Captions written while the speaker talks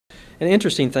And the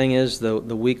interesting thing is the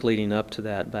week leading up to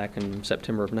that, back in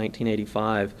September of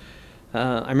 1985,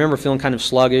 I remember feeling kind of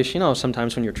sluggish. You know,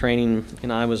 sometimes when you're training,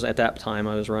 I was at that time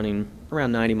I was running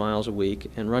around 90 miles a week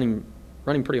and running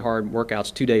pretty hard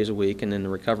workouts 2 days a week, and then the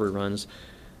recovery runs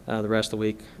the rest of the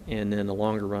week, and then a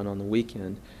longer run on the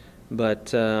weekend.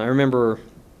 But I remember,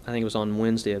 I think it was on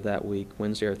Wednesday of that week,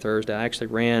 Wednesday or Thursday, I actually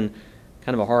ran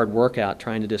kind of a hard workout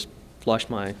trying to just flush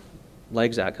my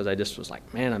legs out, because I just was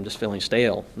like, man, I'm just feeling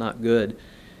stale, not good,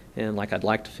 and like I'd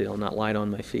like to feel, not light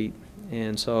on my feet.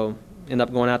 And so ended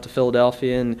up going out to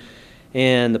Philadelphia,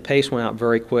 and the pace went out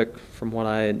very quick from what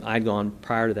I'd gone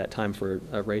prior to that time for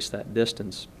a race that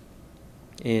distance.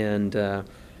 And I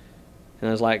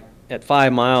was like, at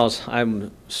 5 miles,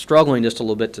 I'm struggling just a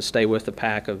little bit to stay with the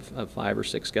pack of 5 or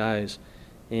 6 guys.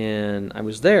 And I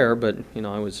was there, but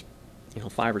I was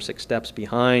 5 or 6 steps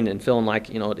behind, and feeling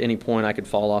like at any point I could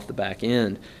fall off the back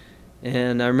end.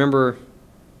 And I remember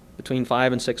between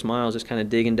 5 and 6 miles just kind of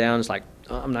digging down. It's like,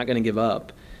 oh, I'm not going to give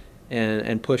up,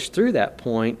 and pushed through that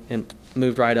point and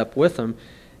moved right up with them.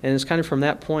 And it's kind of from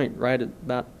that point, right at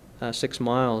about 6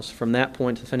 miles, from that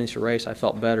point to finish the race, I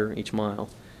felt better each mile,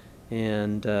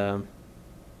 and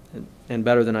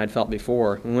better than I'd felt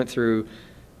before. We went through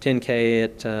 10K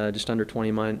at just under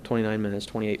 29 minutes,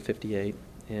 28:58.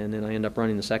 And then I ended up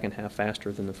running the second half faster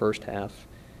than the first half.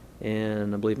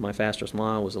 And I believe my fastest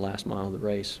mile was the last mile of the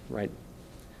race, right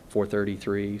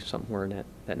 4:33, somewhere in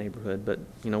that neighborhood. But,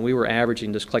 we were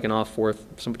averaging, just clicking off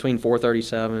between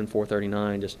 4:37 and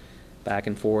 4:39, just back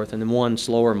and forth. And then one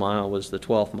slower mile was the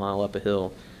 12th mile up a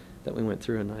hill that we went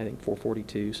through in, I think,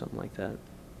 4:42, something like that.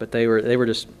 But they were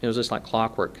just, it was just like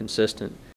clockwork, consistent.